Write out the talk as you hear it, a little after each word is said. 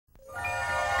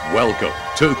Welcome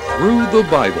to Through the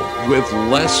Bible with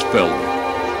Les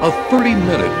Feldick, a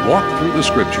 30-minute walk through the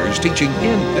Scriptures teaching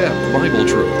in-depth Bible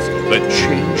truths that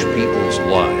change people's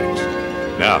lives.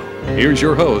 Now, here's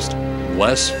your host,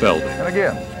 Les Feldick. And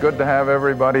again, it's good to have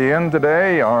everybody in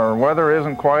today. Our weather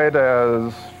isn't quite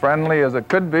as friendly as it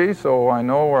could be, so I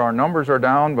know our numbers are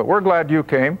down, but we're glad you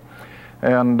came.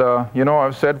 And you know,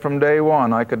 I've said from day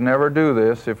one, I could never do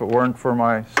this if it weren't for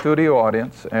my studio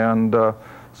audience, and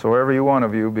so every one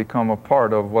of you become a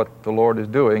part of what the Lord is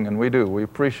doing, and we do. We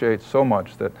appreciate so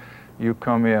much that you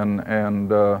come in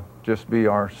and just be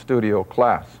our studio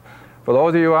class. For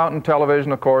those of you out in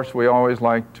television, of course, we always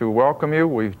like to welcome you.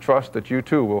 We trust that you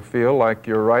too will feel like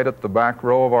you're right at the back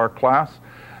row of our class,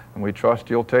 and we trust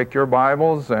you'll take your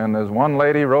Bibles. And as one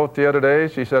lady wrote the other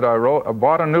day, she said, I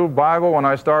bought a new Bible when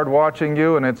I started watching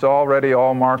you, and it's already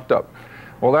all marked up.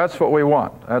 Well, that's what we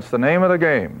want. That's the name of the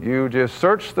game. You just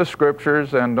search the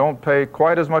Scriptures and don't pay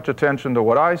quite as much attention to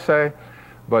what I say,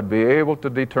 but be able to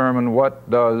determine what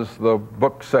does the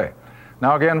book say.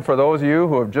 Now again, for those of you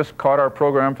who have just caught our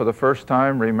program for the first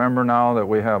time, remember now that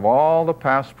we have all the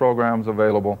past programs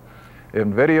available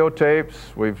in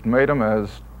videotapes. We've made them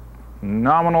as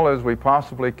nominal as we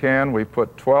possibly can. We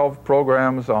put 12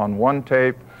 programs on one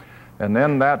tape, and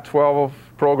then that 12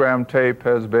 program tape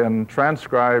has been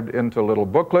transcribed into little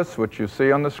booklets, which you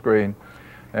see on the screen.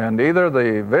 And either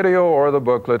the video or the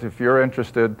booklet, if you're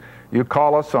interested, you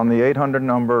call us on the 800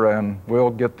 number and we'll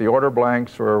get the order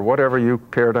blanks or whatever you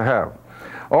care to have.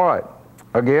 All right,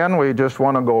 again, we just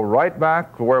want to go right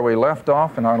back where we left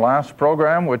off in our last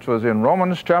program, which was in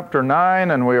Romans chapter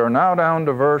 9, and we are now down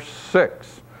to verse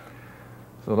 6.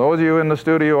 So those of you in the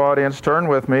studio audience, turn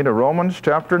with me to Romans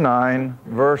chapter 9,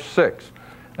 verse 6.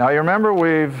 Now you remember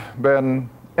we've been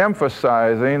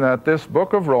emphasizing that this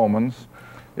book of Romans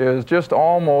is just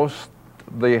almost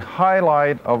the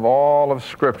highlight of all of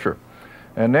Scripture.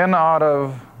 And then out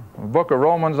of the book of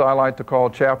Romans, I like to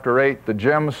call chapter 8 the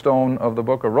gemstone of the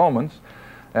book of Romans.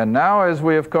 And now as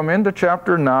we have come into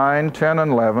chapter 9, 10,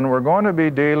 and 11, we're going to be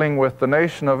dealing with the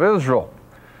nation of Israel.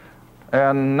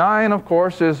 And 9, of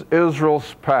course, is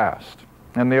Israel's past.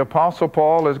 And the Apostle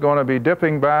Paul is going to be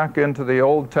dipping back into the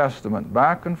Old Testament,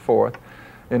 back and forth,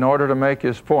 in order to make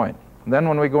his point. Then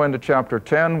when we go into chapter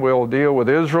 10, we'll deal with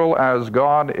Israel as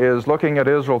God is looking at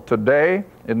Israel today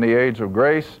in the age of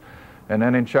grace. And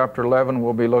then in chapter 11,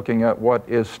 we'll be looking at what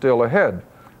is still ahead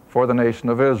for the nation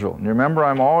of Israel. And remember,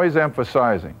 I'm always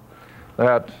emphasizing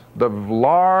that the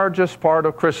largest part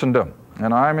of Christendom,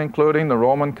 and I'm including the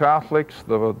Roman Catholics,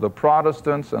 the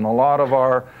Protestants, and a lot of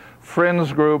our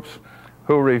friends groups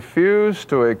who refuse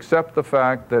to accept the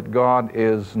fact that God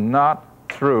is not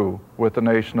through with the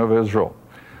nation of Israel.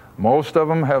 Most of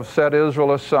them have set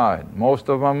Israel aside. Most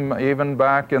of them, even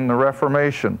back in the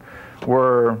Reformation,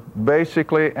 were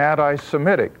basically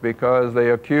anti-Semitic because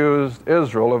they accused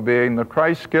Israel of being the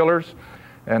Christ killers,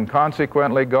 and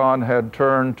consequently God had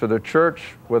turned to the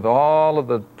church with all of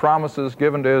the promises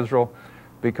given to Israel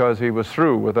because he was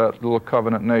through with that little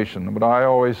covenant nation. But I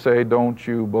always say, don't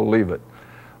you believe it.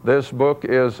 This book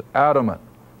is adamant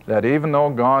that even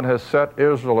though God has set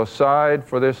Israel aside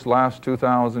for this last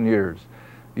 2,000 years,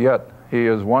 yet he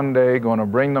is one day going to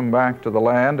bring them back to the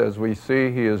land, as we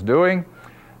see he is doing,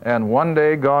 and one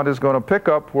day God is going to pick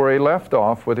up where he left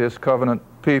off with his covenant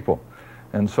people.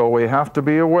 And so we have to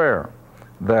be aware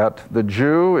that the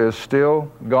Jew is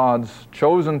still God's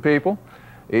chosen people.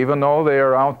 Even though they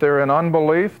are out there in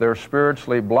unbelief, they're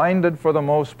spiritually blinded for the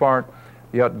most part,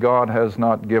 yet God has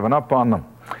not given up on them.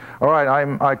 All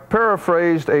right, I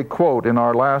paraphrased a quote in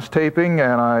our last taping,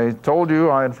 and I told you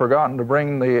I had forgotten to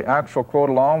bring the actual quote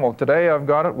along. Well, today I've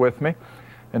got it with me.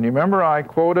 And you remember I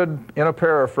quoted in a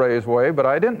paraphrase way, but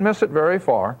I didn't miss it very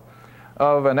far,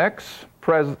 of an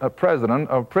ex-president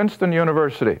of Princeton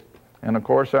University. And of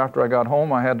course, after I got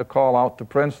home, I had to call out to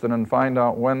Princeton and find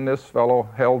out when this fellow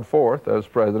held forth as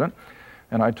president.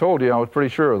 And I told you I was pretty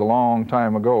sure it was a long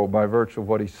time ago by virtue of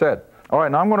what he said. All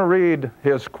right, now I'm going to read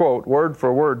his quote word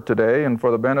for word today, and for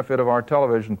the benefit of our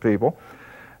television people.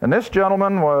 And this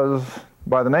gentleman was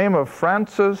by the name of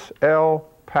Francis L.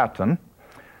 Patton,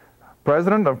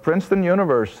 president of Princeton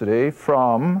University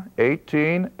from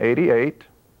 1888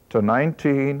 to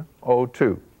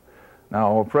 1902.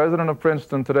 Now, a president of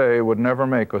Princeton today would never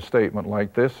make a statement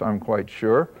like this, I'm quite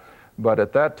sure. But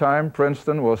at that time,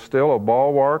 Princeton was still a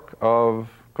bulwark of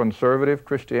conservative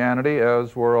Christianity,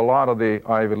 as were a lot of the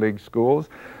Ivy League schools.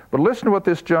 But listen to what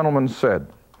this gentleman said.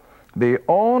 The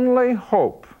only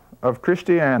hope of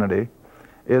Christianity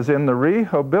is in the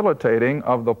rehabilitating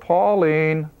of the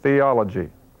Pauline theology.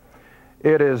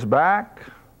 It is back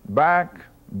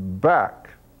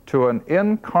to an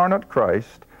incarnate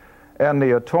Christ and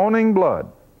the atoning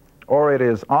blood, or it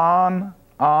is on,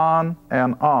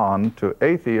 and on to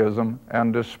atheism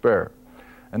and despair.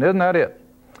 And isn't that it?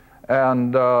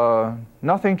 And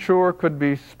nothing truer could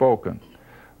be spoken.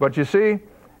 But you see,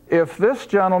 if this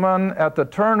gentleman at the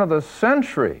turn of the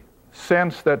century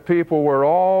sensed that people were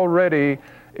already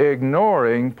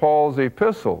ignoring Paul's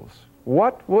epistles,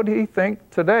 what would he think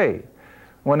today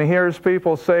when he hears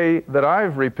people say that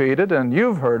I've repeated, and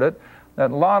you've heard it,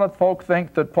 that a lot of folk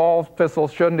think that Paul's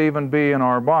epistles shouldn't even be in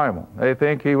our Bible. They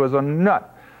think he was a nut.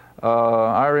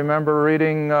 I remember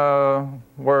reading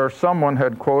where someone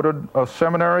had quoted a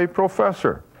seminary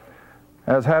professor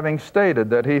as having stated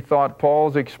that he thought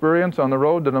Paul's experience on the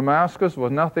road to Damascus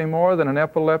was nothing more than an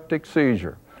epileptic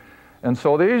seizure. And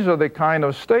so these are the kind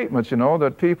of statements, you know,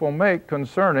 that people make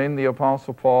concerning the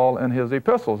Apostle Paul and his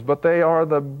epistles, but they are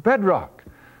the bedrock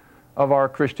of our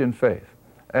Christian faith.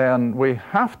 And we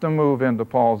have to move into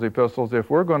Paul's epistles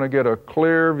if we're going to get a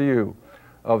clear view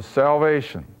of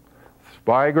salvation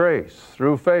by grace,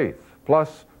 through faith,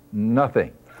 plus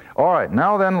nothing. All right,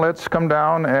 now then, let's come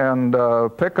down and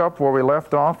pick up where we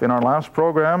left off in our last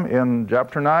program in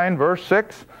chapter 9, verse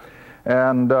 6.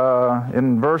 And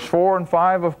in verse 4 and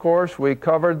 5, of course, we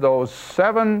covered those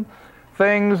 7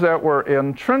 things that were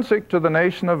intrinsic to the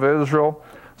nation of Israel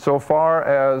so far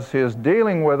as his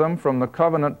dealing with them from the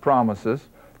covenant promises.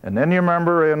 And then you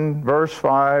remember in verse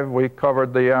 5, we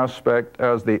covered the aspect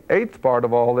as the 8th part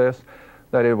of all this,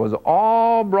 that it was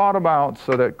all brought about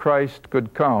so that Christ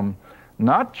could come,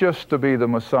 not just to be the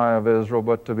Messiah of Israel,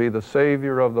 but to be the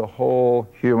Savior of the whole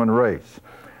human race.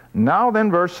 Now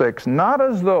then, verse 6, not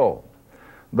as though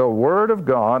the word of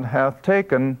God hath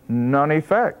taken none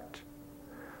effect,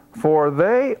 for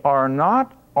they are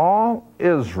not all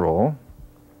Israel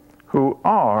who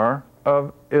are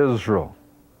of Israel.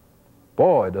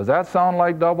 Boy, does that sound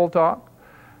like double talk?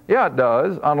 Yeah, it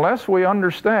does, unless we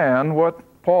understand what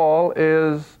Paul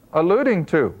is alluding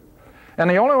to. And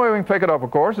the only way we can pick it up,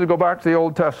 of course, is to go back to the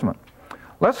Old Testament.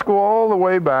 Let's go all the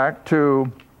way back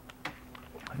to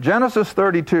Genesis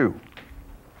 32.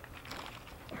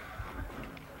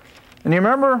 And you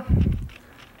remember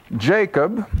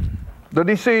Jacob, the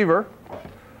deceiver,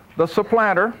 the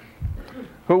supplanter,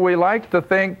 who we like to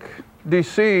think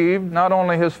deceived not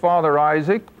only his father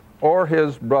Isaac or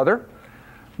his brother,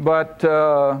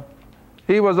 but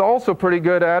he was also pretty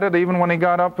good at it even when he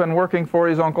got up and working for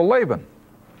his uncle Laban.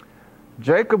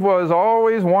 Jacob was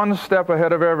always one step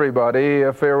ahead of everybody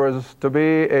if there was to be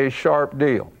a sharp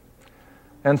deal.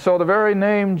 And so the very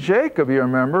name Jacob, you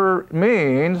remember,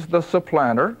 means the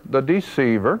supplanter, the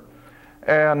deceiver,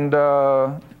 and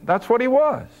that's what he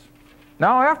was.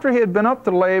 Now, after he had been up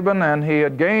to Laban and he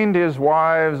had gained his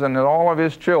wives and all of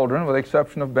his children, with the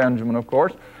exception of Benjamin, of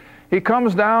course, he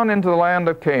comes down into the land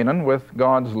of Canaan with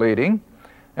God's leading.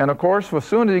 And of course, as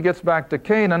soon as he gets back to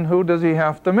Canaan, who does he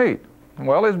have to meet?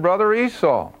 Well, his brother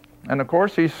Esau. And of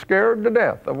course, he's scared to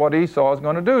death of what Esau is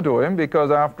going to do to him,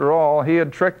 because after all, he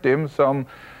had tricked him some,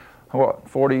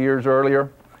 40 years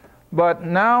earlier. But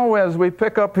now, as we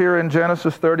pick up here in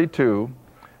Genesis 32,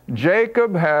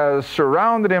 Jacob has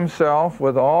surrounded himself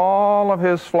with all of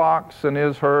his flocks and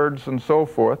his herds and so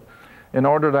forth in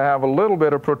order to have a little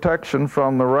bit of protection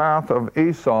from the wrath of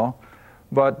Esau.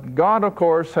 But God, of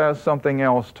course, has something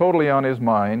else totally on his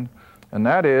mind, and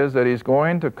that is that he's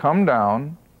going to come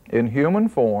down in human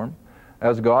form,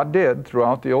 as God did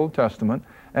throughout the Old Testament,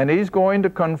 and he's going to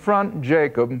confront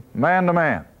Jacob man to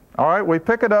man. All right, we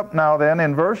pick it up now then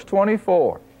in verse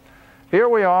 24. Here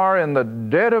we are in the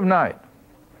dead of night.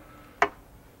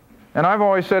 And I've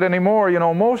always said anymore, you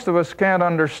know, most of us can't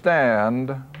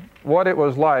understand what it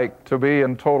was like to be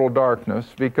in total darkness,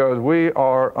 because we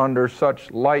are under such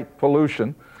light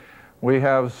pollution. We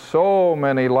have so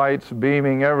many lights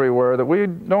beaming everywhere that we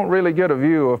don't really get a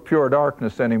view of pure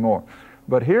darkness anymore.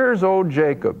 But here's old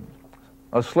Jacob,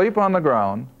 asleep on the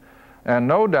ground, and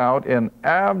no doubt in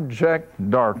abject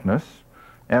darkness.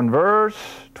 And verse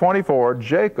 24,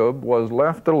 Jacob was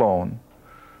left alone,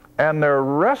 and there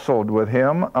wrestled with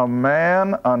him a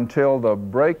man until the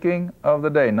breaking of the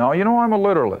day. Now, you know, I'm a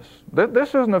literalist. This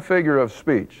isn't a figure of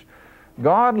speech.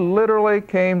 God literally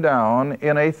came down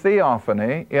in a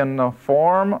theophany in the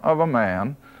form of a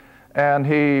man, and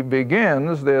he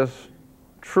begins this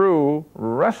true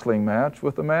wrestling match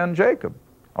with the man Jacob.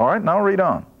 All right, now read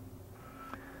on.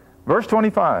 Verse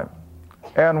 25,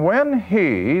 and when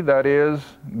he, that is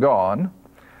God,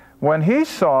 when he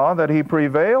saw that he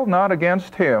prevailed not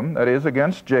against him, that is,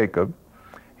 against Jacob,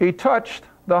 he touched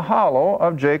the hollow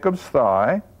of Jacob's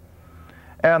thigh,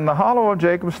 and the hollow of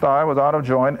Jacob's thigh was out of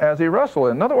joint as he wrestled.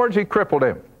 In other words, he crippled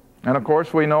him. And of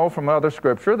course we know from other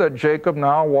scripture that Jacob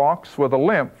now walks with a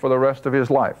limp for the rest of his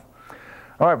life.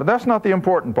 All right, but that's not the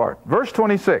important part. Verse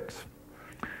 26.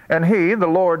 And he, the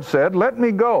Lord, said, Let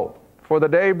me go, for the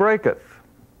day breaketh.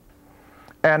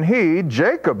 And he,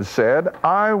 Jacob, said,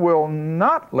 I will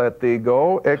not let thee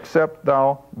go, except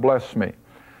thou bless me.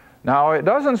 Now, it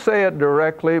doesn't say it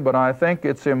directly, but I think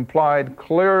it's implied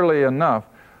clearly enough.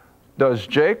 Does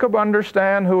Jacob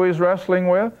understand who he's wrestling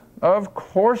with? Of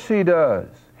course he does.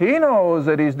 He knows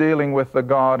that he's dealing with the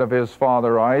God of his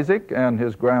father Isaac and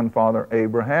his grandfather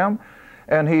Abraham.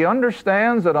 And he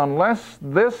understands that unless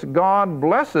this God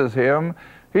blesses him,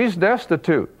 he's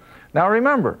destitute. Now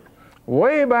remember,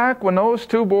 way back when those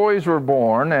two boys were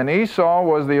born, and Esau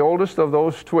was the oldest of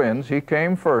those twins, he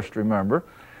came first, remember,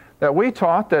 that we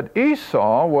taught that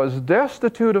Esau was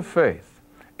destitute of faith.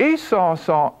 Esau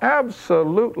saw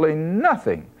absolutely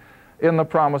nothing in the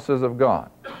promises of God.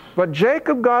 But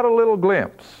Jacob got a little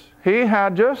glimpse. He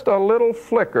had just a little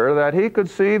flicker that he could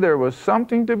see there was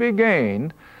something to be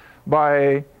gained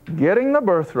by getting the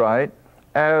birthright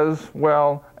as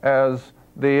well as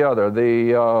the other.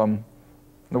 The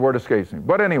word escapes me.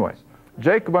 But anyway,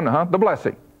 Jacob, the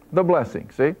blessing,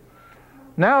 see?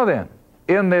 Now then,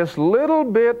 in this little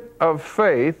bit of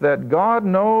faith that God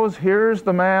knows here's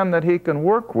the man that he can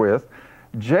work with,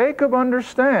 Jacob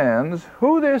understands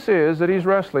who this is that he's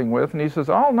wrestling with, and he says,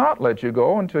 I'll not let you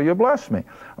go until you bless me.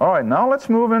 All right, now let's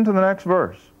move into the next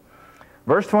verse.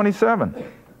 Verse 27.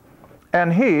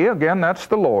 And he, again, that's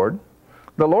the Lord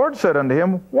said unto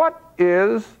him, What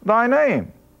is thy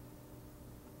name?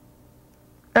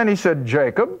 And he said,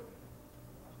 Jacob.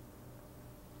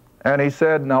 And he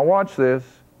said, now watch this,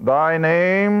 Thy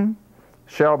name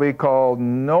shall be called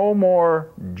no more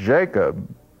Jacob,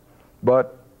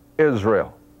 but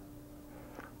Israel.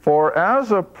 For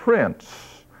as a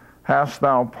prince hast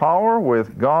thou power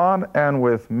with God and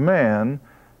with men,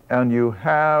 and you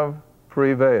have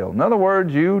prevailed. In other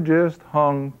words, you just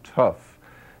hung tough.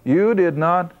 You did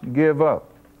not give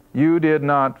up. You did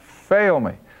not fail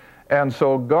me. And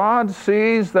so God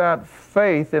sees that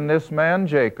faith in this man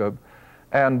Jacob,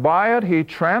 and by it he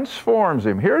transforms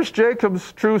him. Here's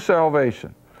Jacob's true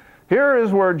salvation. Here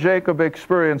is where Jacob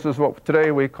experiences what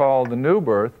today we call the new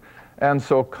birth. And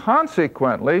so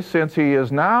consequently, since he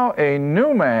is now a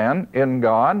new man in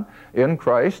God, in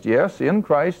Christ, yes, in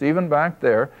Christ, even back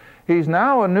there, he's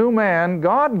now a new man.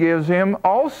 God gives him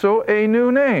also a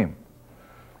new name.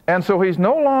 And so he's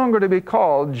no longer to be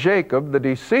called Jacob the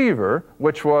deceiver,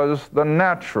 which was the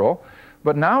natural,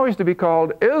 but now he's to be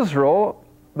called Israel,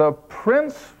 the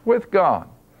prince with God.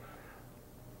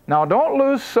 Now don't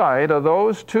lose sight of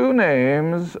those two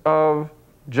names of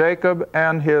Jacob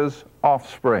and his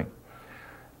offspring.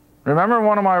 Remember,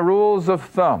 one of my rules of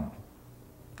thumb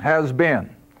has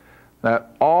been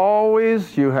that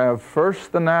always you have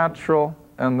first the natural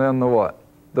and then the what?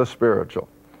 The spiritual.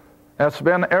 That's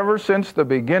been ever since the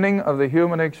beginning of the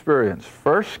human experience.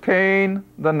 First Cain,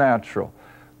 the natural,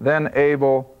 then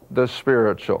Abel, the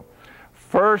spiritual.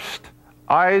 First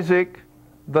Isaac,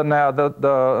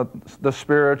 the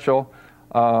spiritual.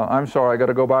 I'm sorry, I got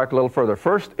to go back a little further.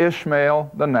 First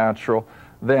Ishmael, the natural,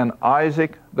 then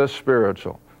Isaac, the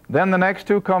spiritual. Then the next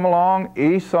two come along,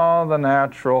 Esau, the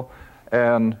natural,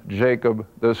 and Jacob,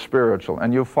 the spiritual.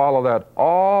 And you follow that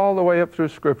all the way up through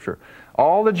Scripture.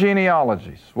 All the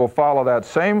genealogies will follow that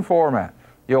same format.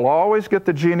 You'll always get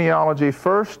the genealogy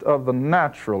first of the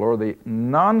natural or the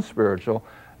non-spiritual,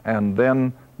 and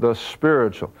then the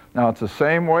spiritual. Now it's the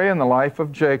same way in the life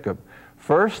of Jacob.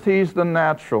 First he's the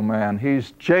natural man,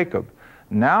 he's Jacob.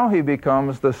 Now he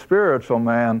becomes the spiritual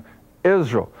man,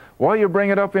 Israel. Well, you bring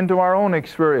it up into our own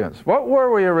experience. What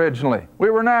were we originally?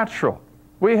 We were natural.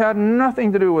 We had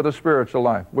nothing to do with the spiritual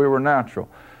life. We were natural.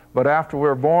 But after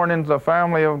we're born into the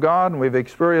family of God and we've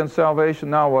experienced salvation,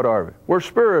 now what are we? We're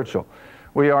spiritual.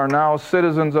 We are now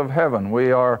citizens of heaven.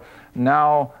 We are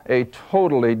now a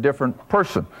totally different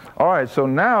person. All right, so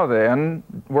now then,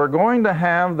 we're going to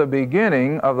have the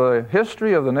beginning of the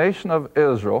history of the nation of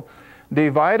Israel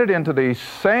divided into these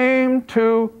same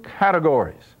two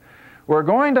categories. We're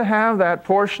going to have that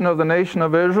portion of the nation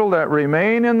of Israel that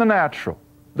remain in the natural.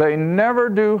 They never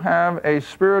do have a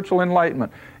spiritual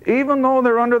enlightenment, even though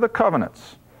they're under the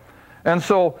covenants. And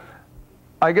so,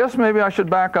 I guess maybe I should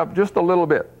back up just a little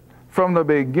bit. From the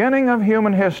beginning of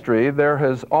human history, there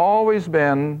has always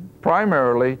been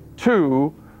primarily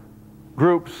two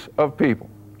groups of people.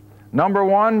 Number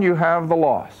one, you have the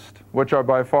lost, which are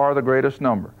by far the greatest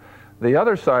number. The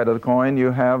other side of the coin,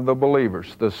 you have the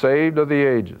believers, the saved of the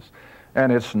ages.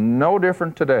 And it's no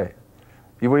different today.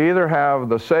 We either have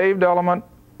the saved element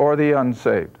or the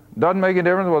unsaved. Doesn't make any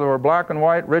difference whether we're black and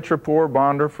white, rich or poor,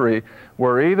 bond or free.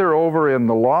 We're either over in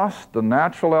the lost, the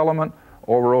natural element,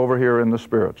 or we're over here in the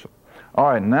spiritual.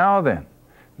 All right, now then,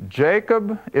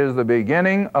 Jacob is the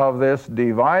beginning of this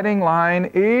dividing line.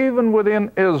 Even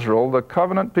within Israel, the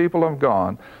covenant people of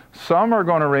God, some are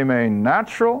going to remain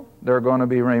natural, they're going to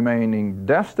be remaining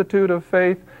destitute of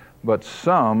faith, but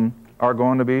some are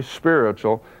going to be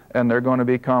spiritual, and they're going to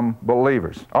become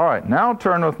believers. All right, now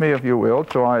turn with me, if you will,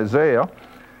 to Isaiah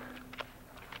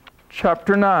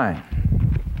chapter 9.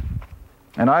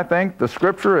 And I think the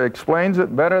Scripture explains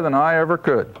it better than I ever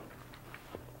could.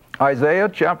 Isaiah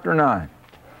chapter 9.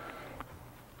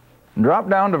 Drop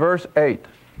down to verse 8.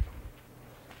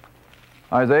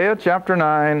 Isaiah chapter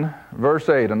 9, verse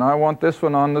 8. And I want this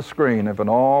one on the screen, if at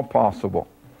all possible.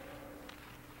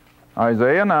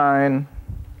 Isaiah 9,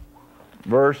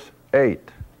 verse 8.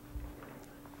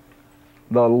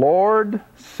 The Lord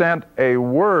sent a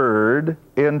word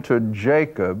into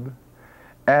Jacob,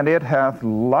 and it hath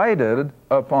lighted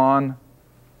upon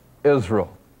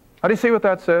Israel. How do you see what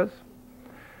that says?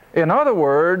 In other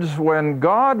words, when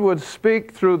God would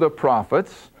speak through the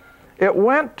prophets, it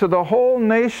went to the whole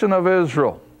nation of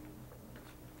Israel.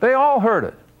 They all heard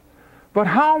it. But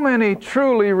how many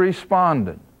truly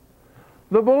responded?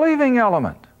 The believing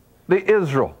element, the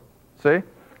Israel, see?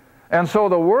 And so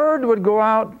the word would go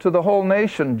out to the whole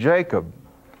nation, Jacob.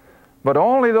 But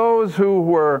only those who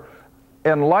were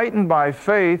enlightened by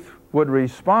faith would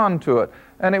respond to it.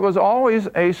 And it was always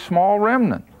a small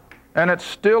remnant. And it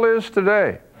still is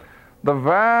today. The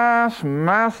vast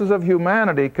masses of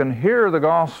humanity can hear the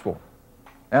gospel.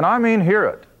 And I mean hear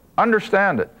it,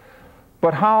 understand it.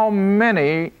 But how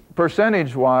many,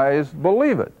 percentage-wise,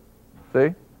 believe it?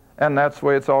 See? And that's the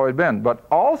way it's always been. But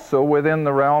also within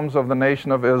the realms of the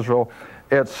nation of Israel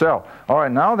itself. All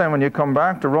right, now then, when you come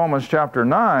back to Romans chapter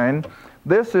 9,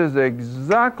 this is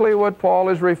exactly what Paul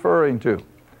is referring to.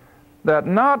 That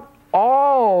not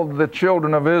all the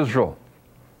children of Israel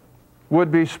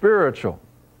would be spiritual.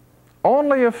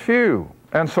 Only a few.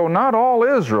 And so not all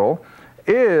Israel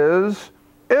is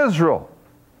Israel.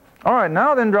 All right,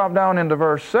 now then drop down into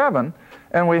verse 7,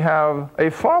 and we have a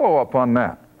follow-up on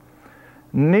that.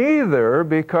 Neither,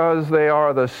 because they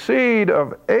are the seed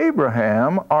of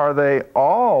Abraham, are they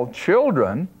all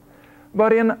children,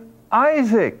 but in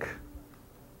Isaac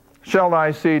shall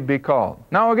thy seed be called.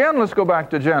 Now again, let's go back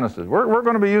to Genesis. We're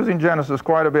going to be using Genesis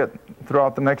quite a bit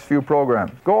throughout the next few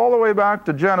programs. Go all the way back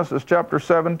to Genesis chapter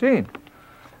 17.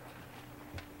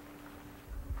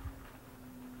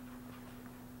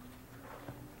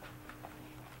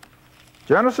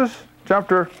 Genesis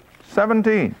chapter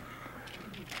 17.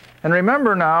 And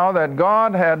remember now that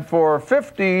God had for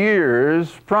 50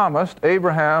 years promised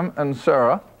Abraham and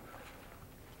Sarah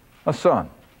a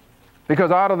son. Because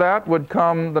out of that would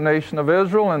come the nation of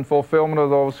Israel in fulfillment of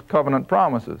those covenant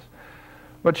promises.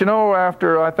 But you know,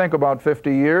 after I think about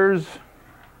 50 years,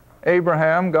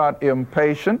 Abraham got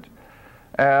impatient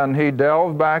and he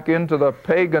delved back into the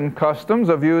pagan customs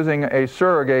of using a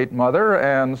surrogate mother,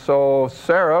 and so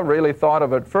Sarah really thought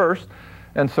of it first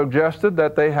and suggested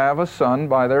that they have a son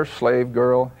by their slave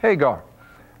girl Hagar.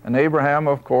 And Abraham,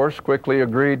 of course, quickly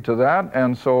agreed to that,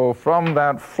 and so from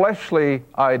that fleshly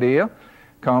idea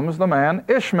comes the man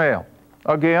Ishmael.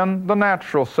 Again, the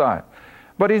natural side.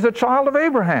 But he's a child of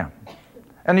Abraham.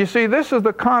 And you see, this is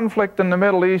the conflict in the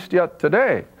Middle East yet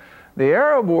today. The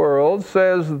Arab world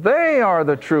says they are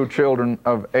the true children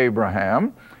of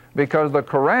Abraham because the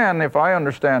Quran, if I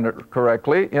understand it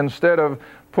correctly, instead of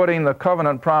putting the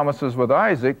covenant promises with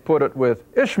Isaac, put it with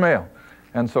Ishmael.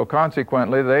 And so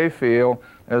consequently, they feel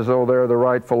as though they're the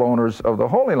rightful owners of the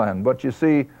Holy Land. But you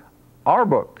see, our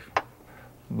book,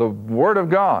 the Word of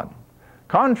God,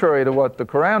 contrary to what the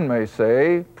Quran may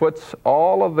say, puts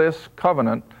all of this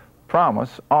covenant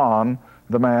promise on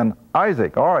the man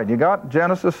Isaac. All right, you got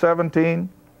Genesis 17,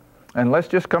 and let's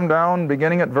just come down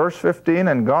beginning at verse 15.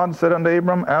 And God said unto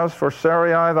Abram, As for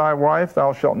Sarai thy wife,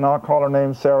 thou shalt not call her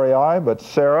name Sarai, but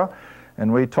Sarah.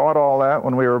 And we taught all that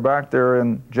when we were back there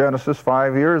in Genesis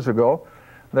 5 years ago,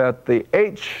 that the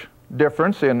H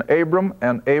difference in Abram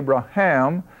and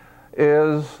Abraham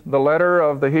is the letter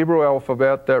of the Hebrew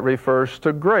alphabet that refers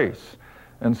to grace.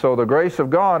 And so the grace of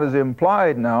God is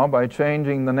implied now by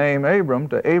changing the name Abram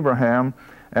to Abraham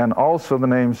and also the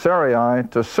name Sarai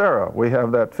to Sarah. We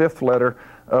have that fifth letter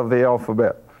of the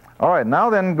alphabet. All right, now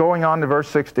then going on to verse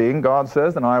 16, God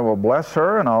says, And I will bless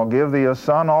her, and I'll give thee a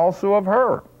son also of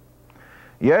her.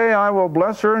 Yea, I will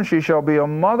bless her, and she shall be a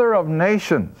mother of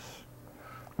nations.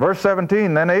 Verse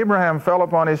 17, Then Abraham fell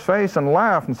upon his face and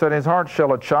laughed, and said, In his heart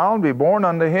shall a child be born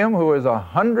unto him who is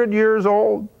 100 years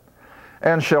old?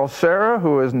 And shall Sarah,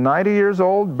 who is 90 years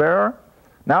old, bear?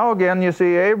 Now again, you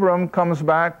see, Abram comes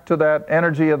back to that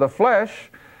energy of the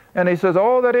flesh, and he says,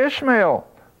 oh, that Ishmael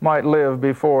might live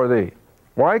before thee.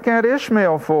 Why can't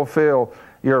Ishmael fulfill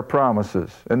your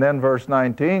promises? And then verse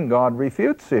 19, God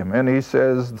refutes him, and he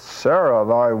says, Sarah,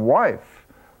 thy wife,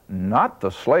 not the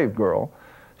slave girl,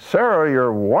 Sarah,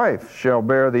 your wife, shall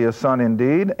bear thee a son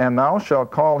indeed, and thou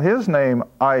shalt call his name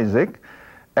Isaac,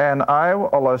 and I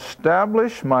will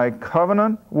establish my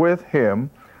covenant with him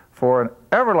for an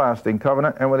everlasting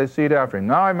covenant, and with his seed after him.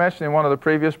 Now, I mentioned in one of the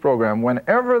previous programs,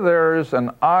 whenever there's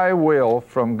an I will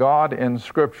from God in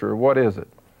Scripture, what is it?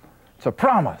 It's a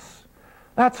promise.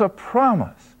 That's a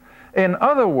promise. In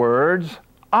other words,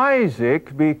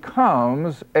 Isaac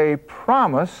becomes a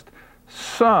promised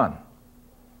son.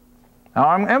 Now,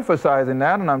 I'm emphasizing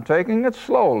that, and I'm taking it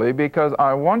slowly because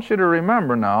I want you to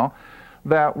remember now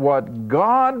that what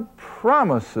God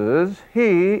promises,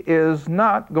 He is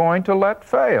not going to let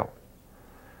fail.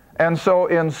 And so,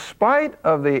 in spite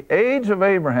of the age of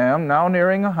Abraham, now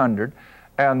nearing 100,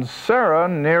 and Sarah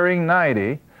nearing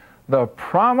 90, the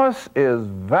promise is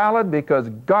valid because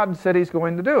God said He's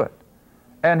going to do it.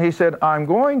 And He said, I'm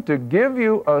going to give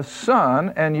you a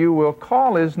son, and you will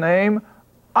call his name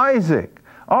Isaac.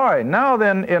 All right, now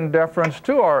then, in deference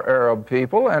to our Arab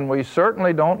people, and we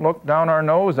certainly don't look down our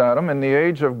nose at them, in the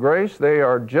age of grace, they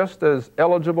are just as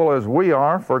eligible as we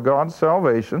are for God's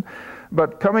salvation.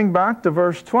 But coming back to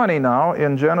verse 20 now,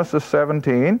 in Genesis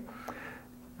 17,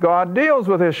 God deals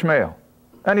with Ishmael.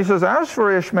 And He says, as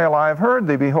for Ishmael, I have heard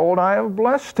thee, behold, I have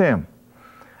blessed him.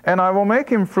 And I will make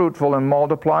him fruitful and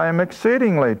multiply him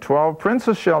exceedingly. 12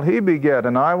 princes shall he beget,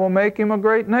 and I will make him a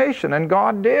great nation. And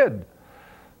God did.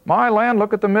 My land,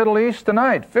 look at the Middle East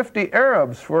tonight, 50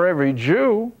 Arabs for every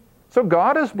Jew. So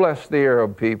God has blessed the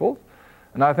Arab people.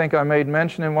 And I think I made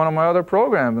mention in one of my other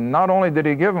programs, and not only did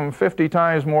He give them 50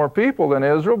 times more people than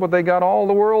Israel, but they got all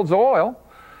the world's oil.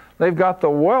 They've got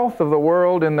the wealth of the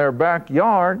world in their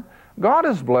backyard. God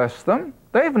has blessed them.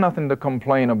 They have nothing to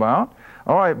complain about.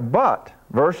 All right, but,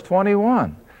 verse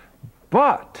 21,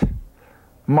 but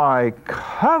my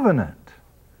covenant,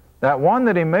 that one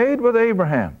that He made with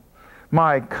Abraham,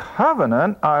 my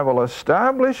covenant I will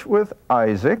establish with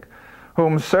Isaac,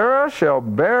 whom Sarah shall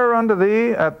bear unto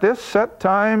thee at this set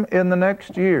time in the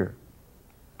next year.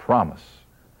 Promise.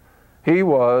 He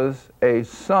was a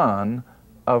son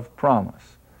of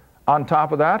promise. On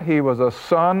top of that, he was a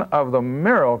son of the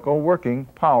miracle-working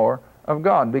power of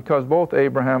God, because both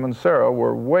Abraham and Sarah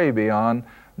were way beyond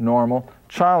normal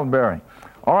childbearing.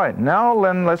 All right, now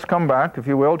then let's come back, if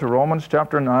you will, to Romans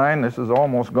chapter 9. This is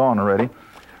almost gone already.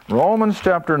 Romans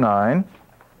chapter 9,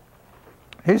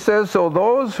 he says, so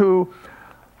those who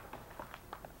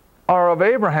are of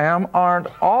Abraham aren't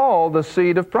all the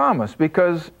seed of promise,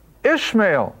 because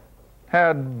Ishmael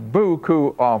had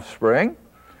buku offspring.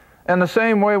 And the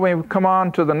same way we come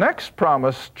on to the next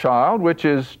promised child, which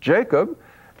is Jacob,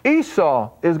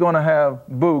 Esau is going to have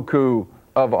buku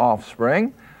of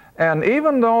offspring. And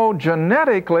even though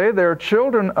genetically they're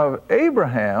children of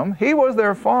Abraham, he was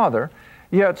their father,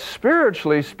 yet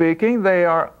spiritually speaking, they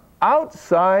are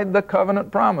outside the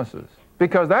covenant promises,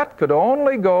 because that could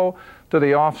only go to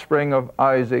the offspring of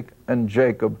Isaac and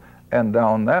Jacob and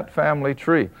down that family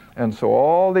tree. And so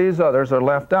all these others are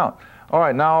left out. All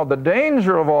right, now the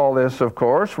danger of all this, of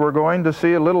course, we're going to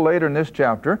see a little later in this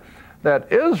chapter,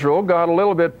 that Israel got a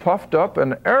little bit puffed up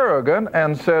and arrogant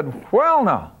and said, well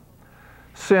now,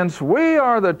 since we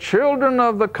are the children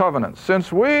of the covenant,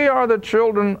 since we are the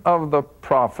children of the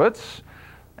prophets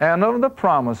and of the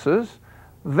promises,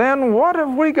 then what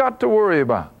have we got to worry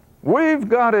about? We've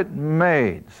got it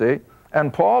made, see?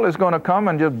 And Paul is going to come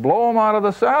and just blow them out of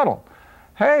the saddle.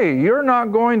 Hey, you're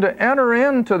not going to enter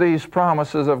into these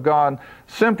promises of God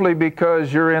simply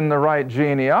because you're in the right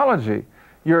genealogy.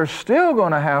 You're still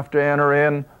going to have to enter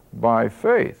in by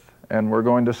faith. And we're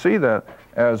going to see that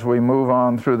as we move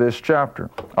on through this chapter.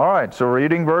 All right, so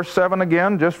reading verse 7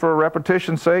 again, just for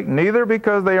repetition's sake. Neither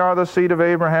because they are the seed of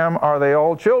Abraham are they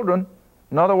all children.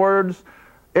 In other words,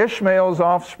 Ishmael's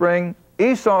offspring,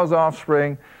 Esau's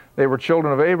offspring, they were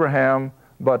children of Abraham,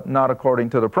 but not according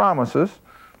to the promises,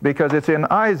 because it's in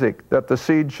Isaac that the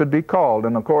seed should be called.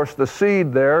 And of course, the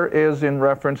seed there is in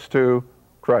reference to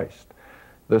Christ.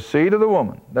 The seed of the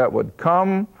woman that would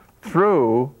come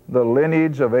through the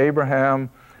lineage of Abraham,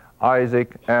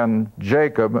 Isaac, and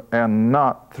Jacob, and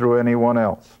not through anyone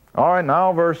else. All right,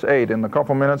 now verse 8, in the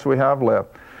couple minutes we have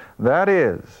left. That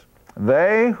is,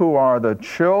 they who are the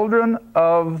children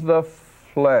of the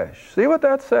flesh. See what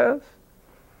that says?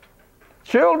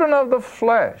 Children of the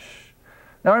flesh.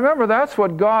 Now remember, that's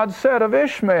what God said of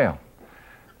Ishmael.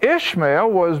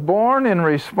 Ishmael was born in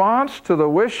response to the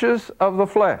wishes of the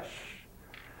flesh.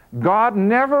 God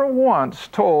never once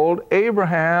told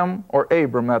Abraham, or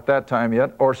Abram at that time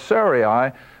yet, or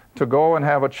Sarai to go and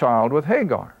have a child with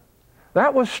Hagar.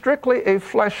 That was strictly a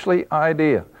fleshly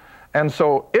idea. And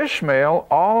so Ishmael,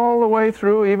 all the way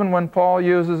through, even when Paul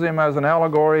uses him as an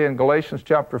allegory in Galatians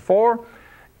chapter 4,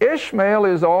 Ishmael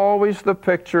is always the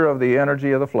picture of the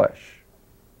energy of the flesh.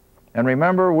 And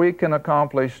remember, we can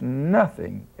accomplish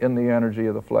nothing in the energy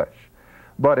of the flesh.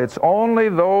 But it's only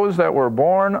those that were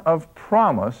born of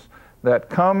promise that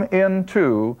come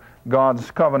into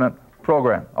God's covenant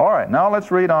program. All right, now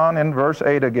let's read on in verse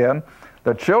 8 again.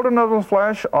 The children of the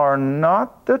flesh are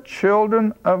not the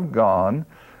children of God,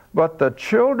 but the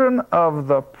children of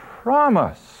the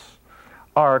promise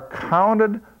are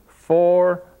counted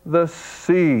for the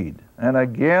seed. And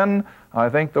again, I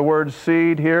think the word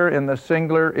seed here in the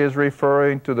singular is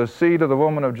referring to the seed of the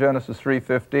woman of Genesis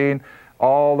 3:15,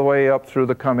 all the way up through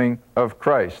the coming of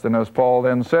Christ. And as Paul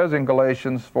then says in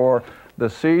Galatians 4, the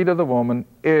seed of the woman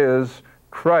is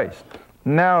Christ.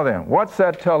 Now then, what's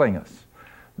that telling us?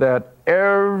 That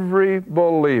every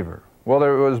believer,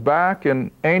 whether it was back in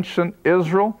ancient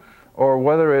Israel or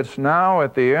whether it's now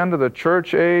at the end of the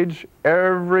church age,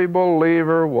 every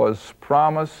believer was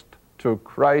promised to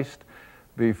Christ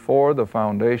before the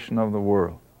foundation of the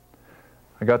world.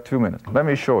 I got 2 minutes. Let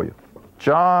me show you.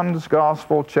 John's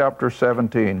Gospel, chapter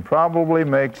 17, probably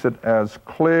makes it as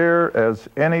clear as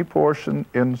any portion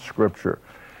in Scripture.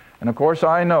 And of course,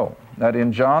 I know that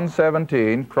in John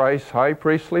 17, Christ's high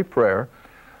priestly prayer,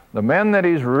 the men that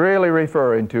he's really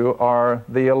referring to are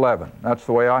the 11. That's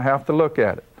the way I have to look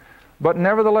at it. But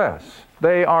nevertheless,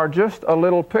 they are just a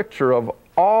little picture of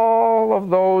all of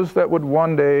those that would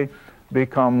one day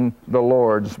become the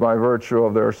Lord's by virtue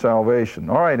of their salvation.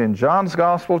 All right, in John's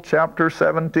Gospel, chapter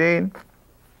 17,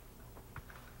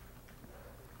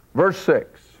 verse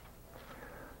 6,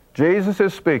 Jesus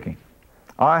is speaking.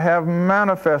 I have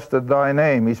manifested thy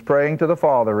name. He's praying to the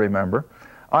Father, remember.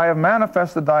 I have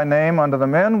manifested thy name unto the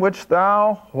men which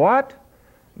thou, what?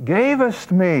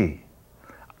 Gavest me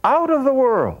out of the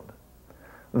world.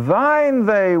 Thine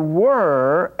they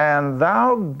were, and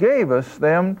thou gavest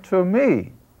them to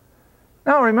me.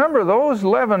 Now remember, those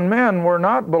 11 men were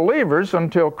not believers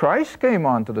until Christ came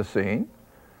onto the scene.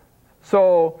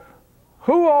 So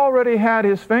who already had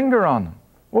his finger on them?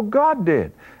 Well, God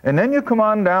did. And then you come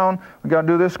on down, we've got to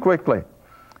do this quickly.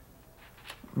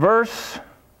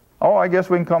 I guess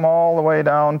we can come all the way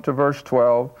down to verse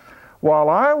 12. While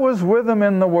I was with them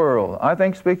in the world, I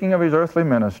think speaking of his earthly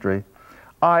ministry,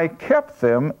 I kept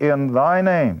them in thy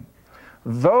name.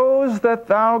 Those that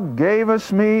thou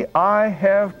gavest me I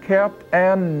have kept,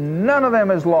 and none of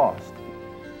them is lost.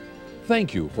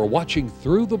 Thank you for watching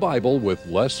Through the Bible with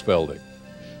Les Feldick.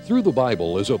 Through the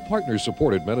Bible is a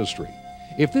partner-supported ministry.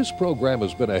 If this program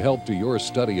has been a help to your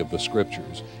study of the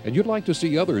Scriptures and you'd like to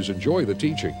see others enjoy the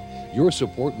teaching, your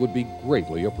support would be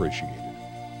greatly appreciated.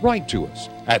 Write to us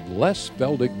at Les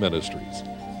Feldick Ministries,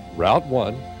 Route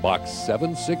 1, Box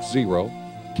 760,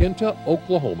 Kinta,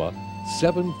 Oklahoma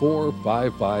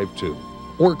 74552,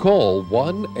 or call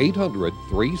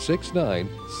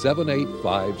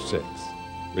 1-800-369-7856.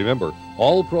 Remember,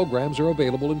 all programs are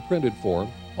available in printed form,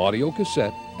 audio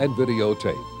cassette, and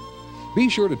videotape. Be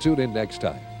sure to tune in next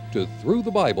time to Through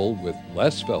the Bible with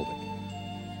Les Feldick.